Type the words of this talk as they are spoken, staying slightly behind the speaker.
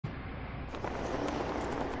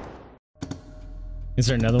Is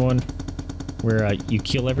there another one where you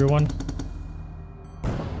kill everyone?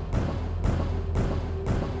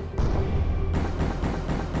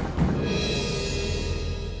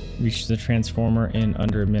 Reach the transformer in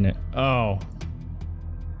under a minute. Oh.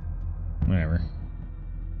 Whatever.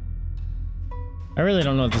 I really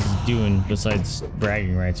don't know what this is doing besides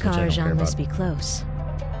bragging rights, which I don't care Karajan about. must be close,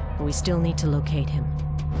 but we still need to locate him.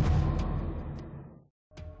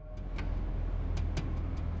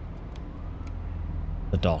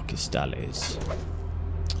 The darkest alleys.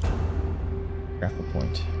 Grapple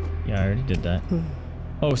point. Yeah, I already did that.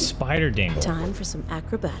 Oh, spider dangle. Time for some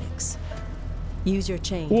acrobatics. Use your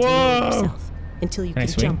chain Whoa! to lower yourself until you Can I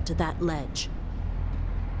can swing? jump to that ledge.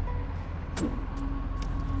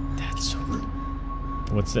 That's so good.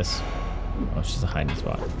 What's this? Oh, it's just a hiding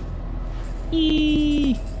spot.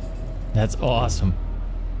 Eee! That's awesome.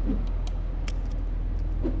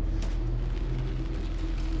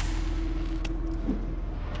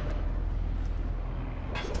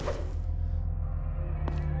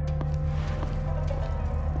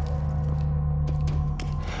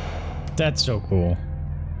 That's so cool.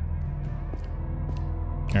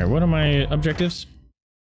 Alright, what are my objectives?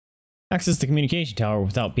 Access the communication tower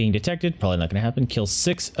without being detected. Probably not going to happen. Kill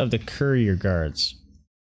 6 of the courier guards.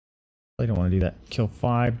 I don't want to do that. Kill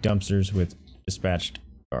 5 dumpsters with dispatched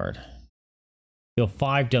guard. Kill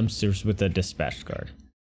 5 dumpsters with a dispatched guard.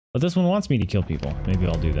 But this one wants me to kill people. Maybe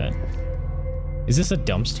I'll do that. Is this a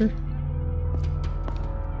dumpster?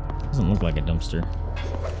 Doesn't look like a dumpster.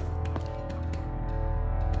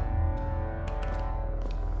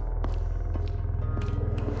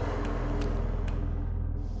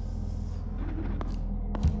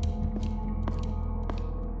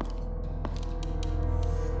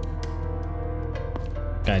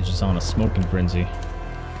 Guy's just on a smoking frenzy.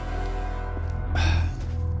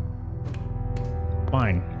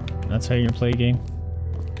 Fine. That's how you're gonna play a game?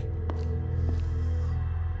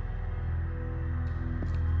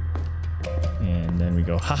 And then we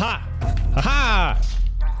go, haha! Haha!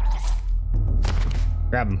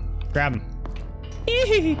 Grab him. Grab him.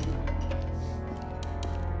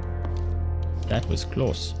 That was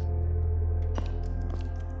close.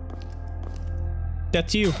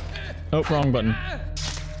 That's you. Oh, wrong button.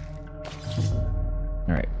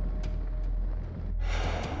 Alright.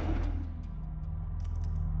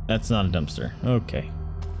 That's not a dumpster. Okay.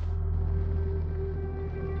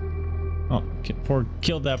 Oh,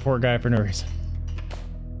 killed that poor guy for no reason.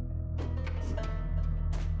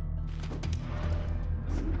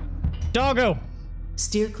 Doggo!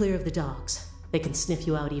 Steer clear of the dogs. They can sniff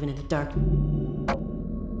you out even in the darkness.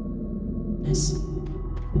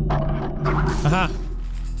 Aha!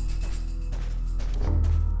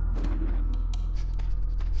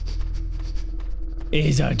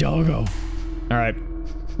 He's a doggo. Alright.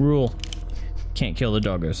 Rule. Can't kill the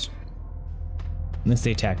doggos. Unless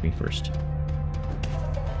they attack me first.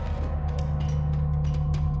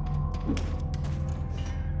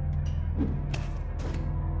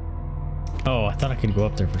 Oh, I thought I could go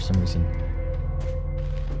up there for some reason.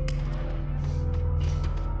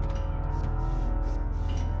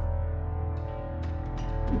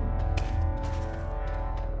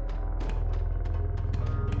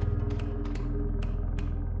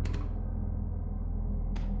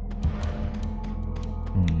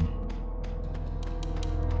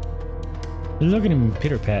 Look at him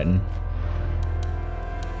pitter-patting.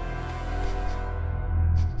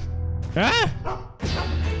 Ah!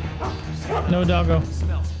 No doggo.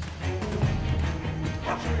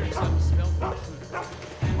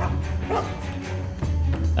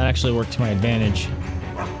 That actually worked to my advantage.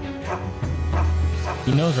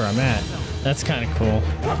 He knows where I'm at. That's kind of cool.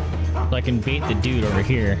 So I can bait the dude over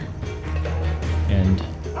here. And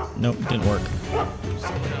nope, didn't work.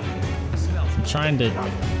 I'm trying to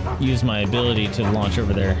use my ability to launch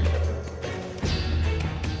over there.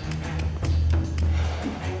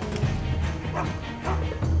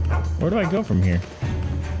 Where do I go from here?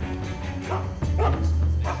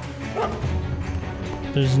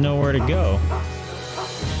 There's nowhere to go.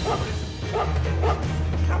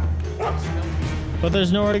 But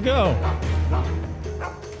there's nowhere to go.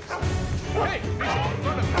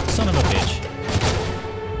 Son of a bitch.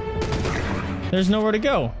 There's nowhere to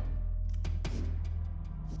go.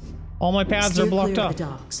 All my paths are blocked Steer clear off. of the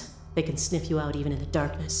dogs. They can sniff you out even in the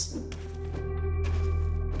darkness.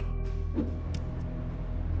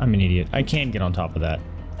 I'm an idiot. I can't get on top of that.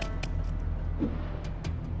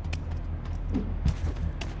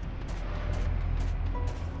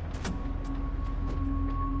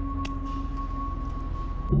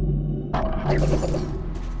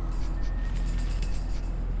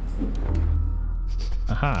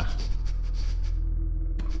 Aha.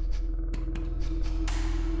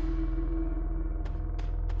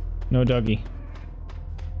 No doggy.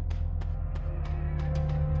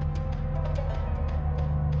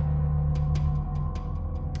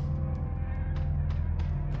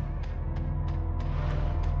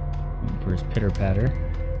 For his pitter patter.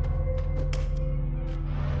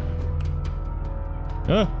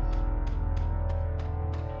 Ah!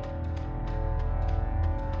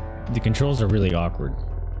 The controls are really awkward.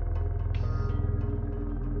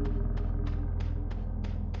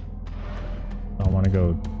 I want to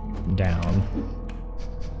go down.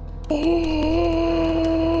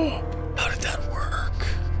 Oh! How did that work?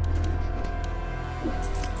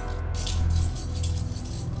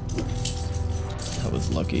 That was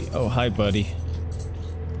lucky. Oh, hi, buddy.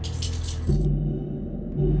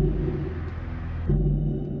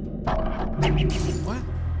 What?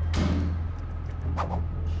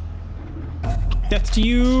 That's to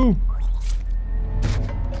you!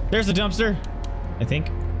 There's the dumpster, I think.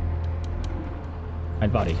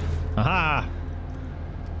 Hide body. Aha!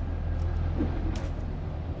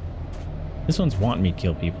 This one's wanting me to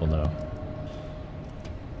kill people, though.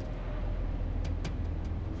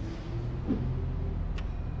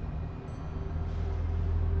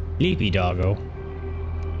 Leapy doggo.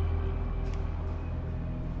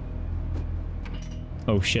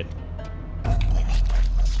 Oh shit. I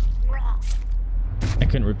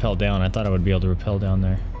couldn't rappel down. I thought I would be able to rappel down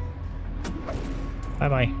there.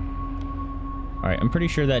 Bye-bye. Alright, I'm pretty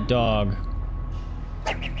sure that dog...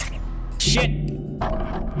 Shit!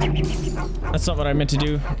 That's not what I meant to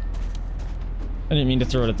do. I didn't mean to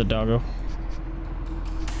throw it at the doggo.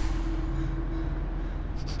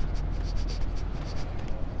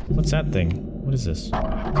 What's that thing? What is this?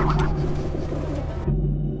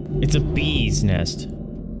 It's a bee's nest.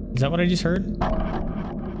 Is that what I just heard?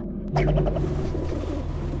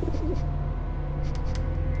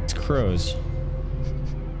 It's crows.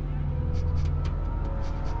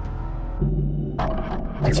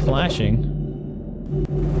 It's flashing.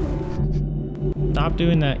 Stop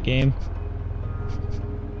doing that, game.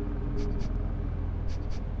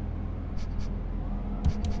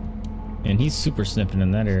 And he's super sniffing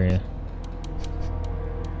in that area.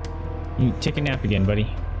 You take a nap again, buddy.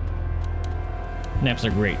 Naps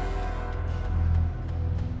are great.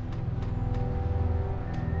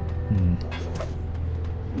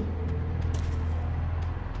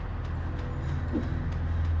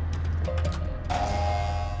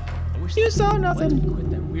 You saw nothing. Quit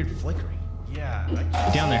that weird flickering. Yeah, I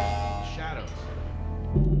down there. Shadows.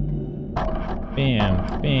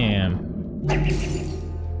 Bam, bam.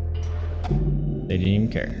 They didn't even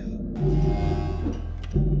care.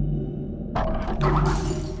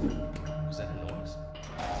 Was that a noise?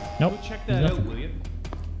 Nope. Go check that out, will you?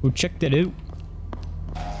 Go check that out.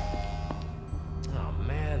 Oh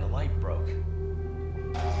man, the light broke.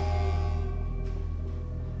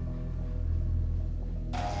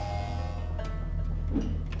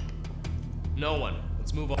 No one.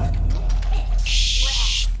 Let's move on.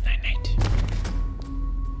 Shh. Night night.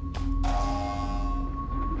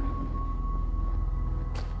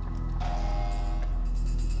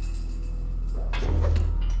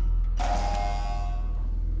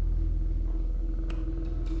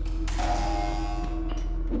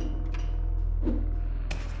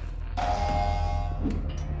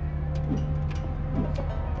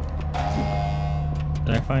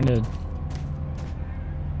 Did I find a...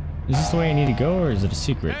 Is this the way I need to go, or is it a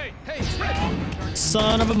secret? Hey, it's Red.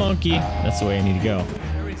 Son of a monkey! That's the way I need to go.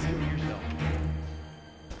 Hurry, save yourself.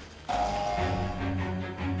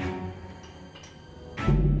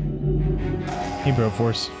 Hey,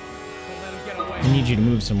 Broforce. Don't let him get away. I need you to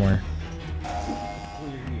move somewhere.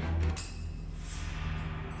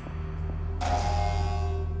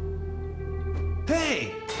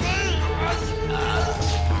 Hey!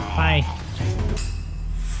 Hi.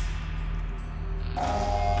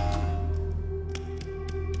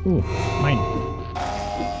 Ooh, mine.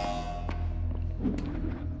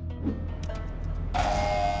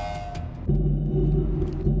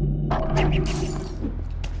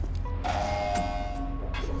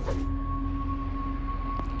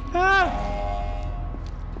 Ah!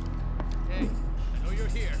 Hey, I know you're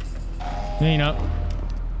here. No, you don't.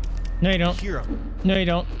 No, you don't. Hear him. No, you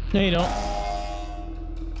don't. No, you don't.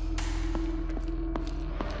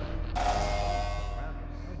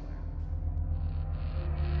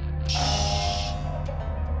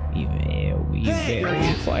 Be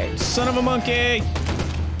very quiet. Son of a monkey!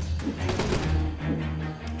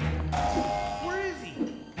 Where is he?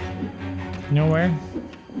 Nowhere.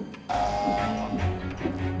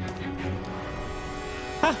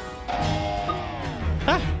 Ah!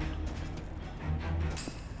 Ah!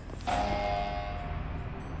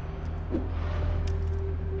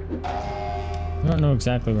 know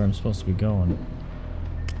exactly where I'm supposed to be going.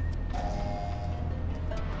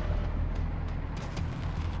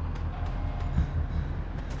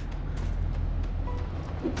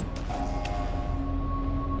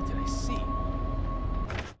 What did I see?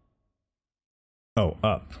 Oh,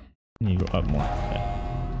 up. You go up more. Okay.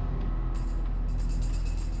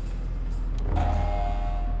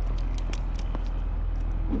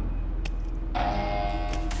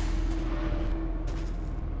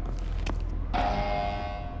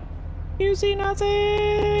 You see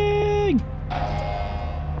nothing!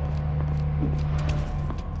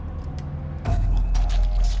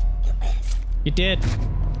 You did.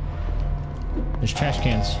 There's trash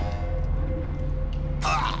cans.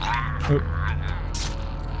 Oh.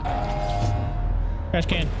 Trash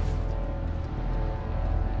can.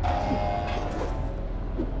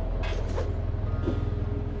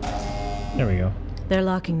 There we go. They're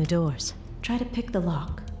locking the doors. Try to pick the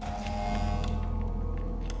lock.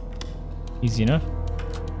 Easy enough.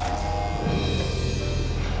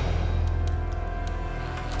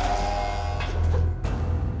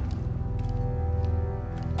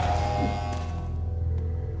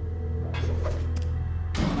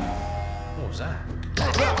 What was that?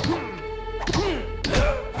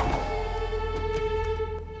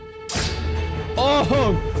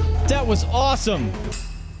 Oh, that was awesome!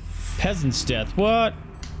 Peasant's death. What?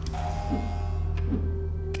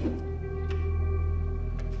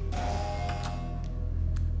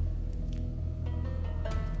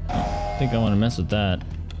 I think I want to mess with that.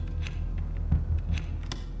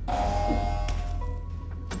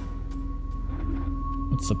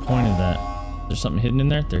 What's the point of that? There's something hidden in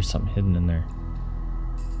there? There's something hidden in there.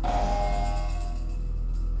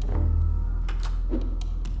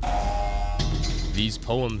 These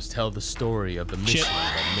poems tell the story of the mission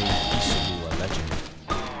that made Vaesive a legend.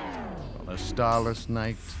 On a starless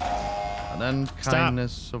night, an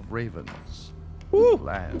unkindness of ravens Woo!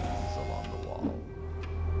 lands along the wall.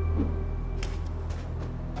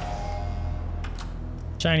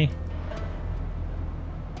 Shiny.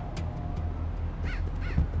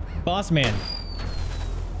 Boss man.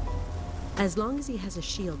 As long as he has a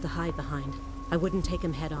shield to hide behind, I wouldn't take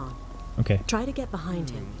him head on. Okay. Try to get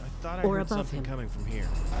behind him. I thought I Or heard above something him. coming from here.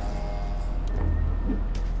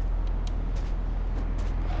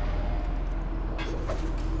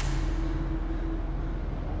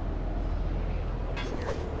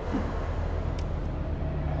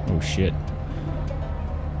 Oh shit.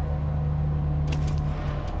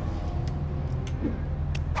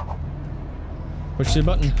 Push the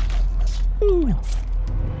button. Woo.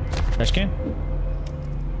 Trash can.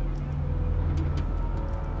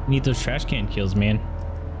 Need those trash can kills, man.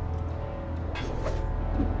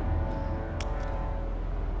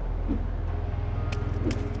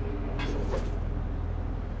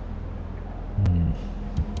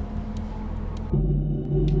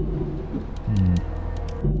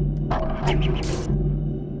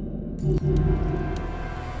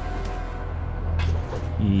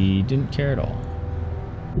 He didn't care at all.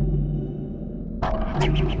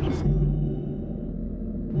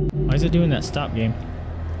 Why is it doing that stop game?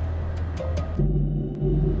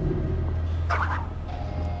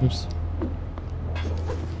 Oops.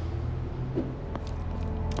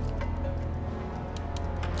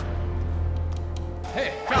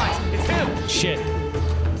 Hey, guys, it's him! Shit.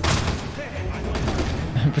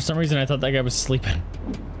 For some reason I thought that guy was sleeping.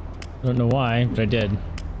 I don't know why, but I did.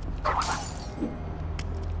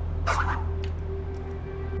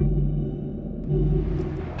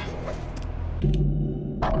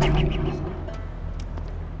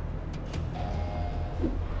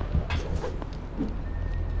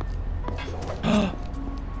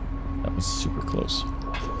 That was super close.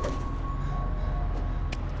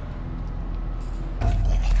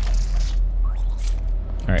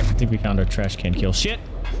 Alright, I think we found our trash can kill. Shit!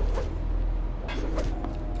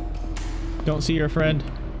 Don't see your friend.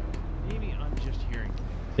 Maybe I'm just hearing.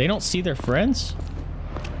 They don't see their friends?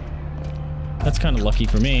 That's kind of lucky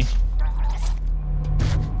for me.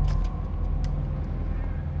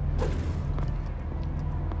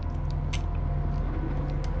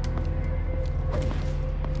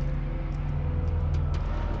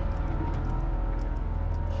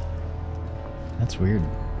 That's weird.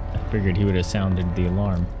 I figured he would have sounded the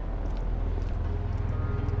alarm.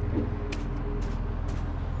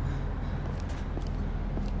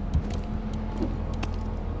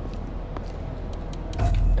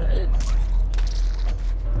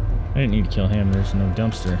 I didn't need to kill him, there's no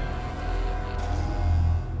dumpster.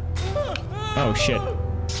 Oh shit.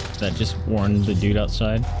 That just warned the dude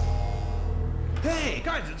outside. Hey,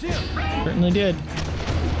 guys, it's him! Certainly did.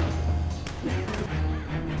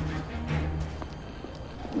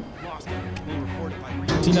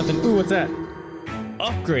 See nothing. Ooh, what's that?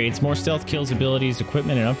 Upgrades. More stealth kills, abilities,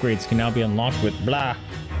 equipment, and upgrades can now be unlocked with blah.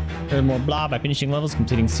 Earn more blah by finishing levels,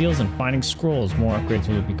 completing seals, and finding scrolls. More upgrades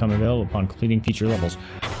will become available upon completing future levels.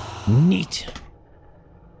 Neat.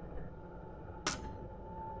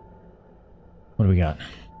 What do we got?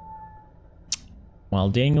 While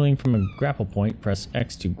dangling from a grapple point, press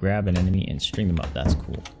X to grab an enemy and string them up. That's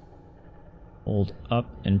cool. Hold up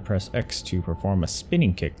and press X to perform a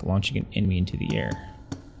spinning kick, launching an enemy into the air.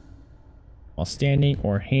 While standing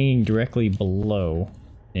or hanging directly below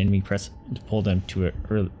an enemy, press to pull them to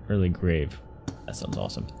an early grave. That sounds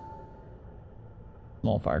awesome.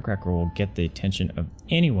 Small firecracker will get the attention of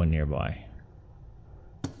anyone nearby.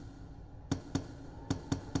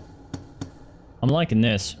 I'm liking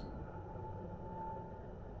this.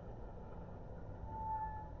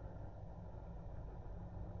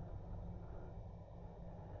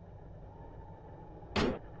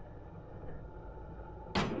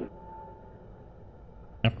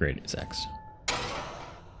 Upgrade is X.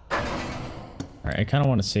 Alright, I kind of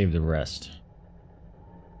want to save the rest.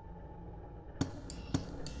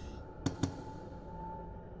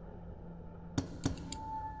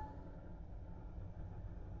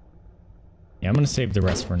 Yeah, I'm going to save the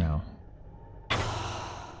rest for now.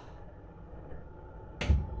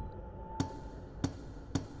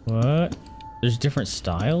 What? There's different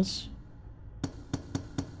styles?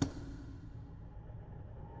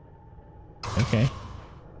 Okay.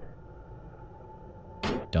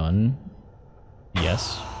 Done.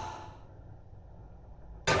 Yes.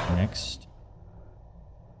 Next.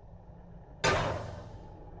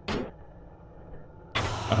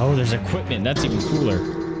 Oh, there's equipment. That's even cooler.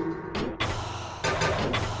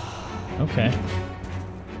 Okay.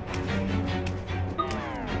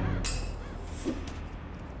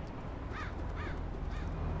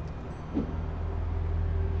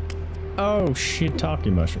 Oh,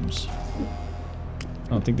 shiitake mushrooms. I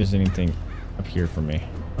don't think there's anything up here for me.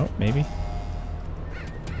 Oh, maybe.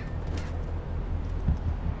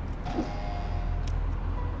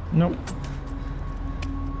 Nope.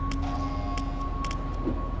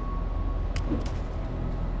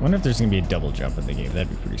 Wonder if there's gonna be a double jump in the game. That'd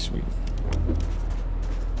be pretty sweet.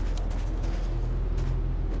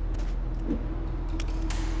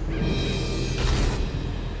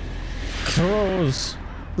 Crows.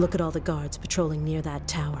 Look at all the guards patrolling near that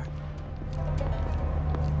tower.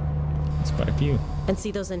 That's quite a few. And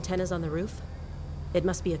see those antennas on the roof? It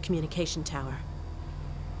must be a communication tower.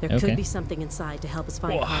 There Okay. could be something inside to help us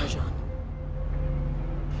find Karajan.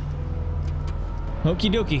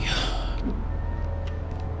 Okie dokie.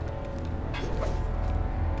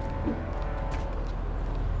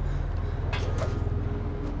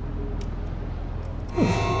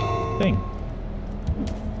 Thing.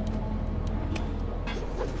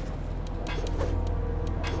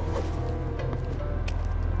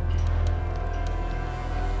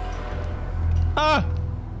 Ah!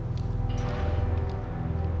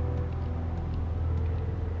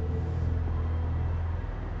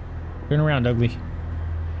 Turn around, ugly.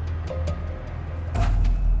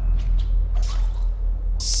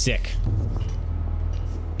 Sick.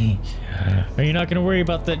 Are you not gonna worry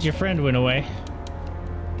about that your friend went away?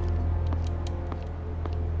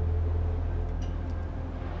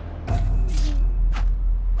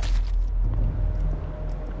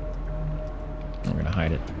 We're gonna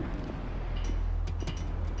hide it.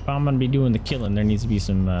 If I'm gonna be doing the killing, there needs to be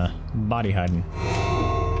some body hiding.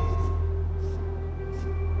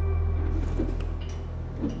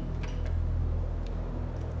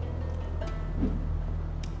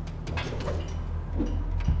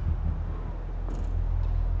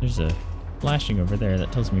 There's a flashing over there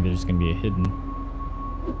that tells me there's gonna be a hidden.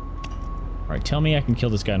 Alright, tell me I can kill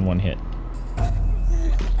this guy in one hit.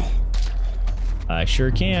 I sure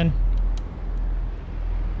can.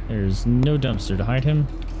 There's no dumpster to hide him.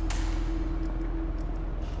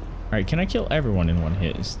 Alright, can I kill everyone in one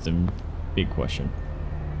hit is the big question.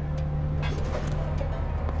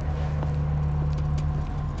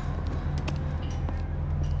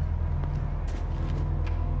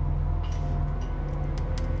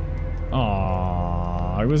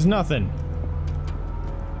 Aww, it was nothing.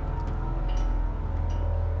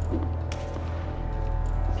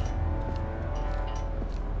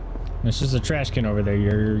 It's just a trash can over there.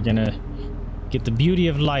 You're gonna get the beauty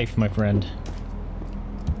of life, my friend.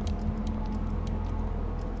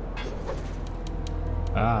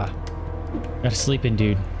 Ah. Gotta sleep in,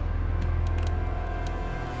 dude.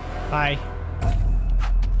 Hi.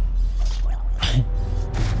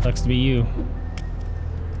 Sucks to be you.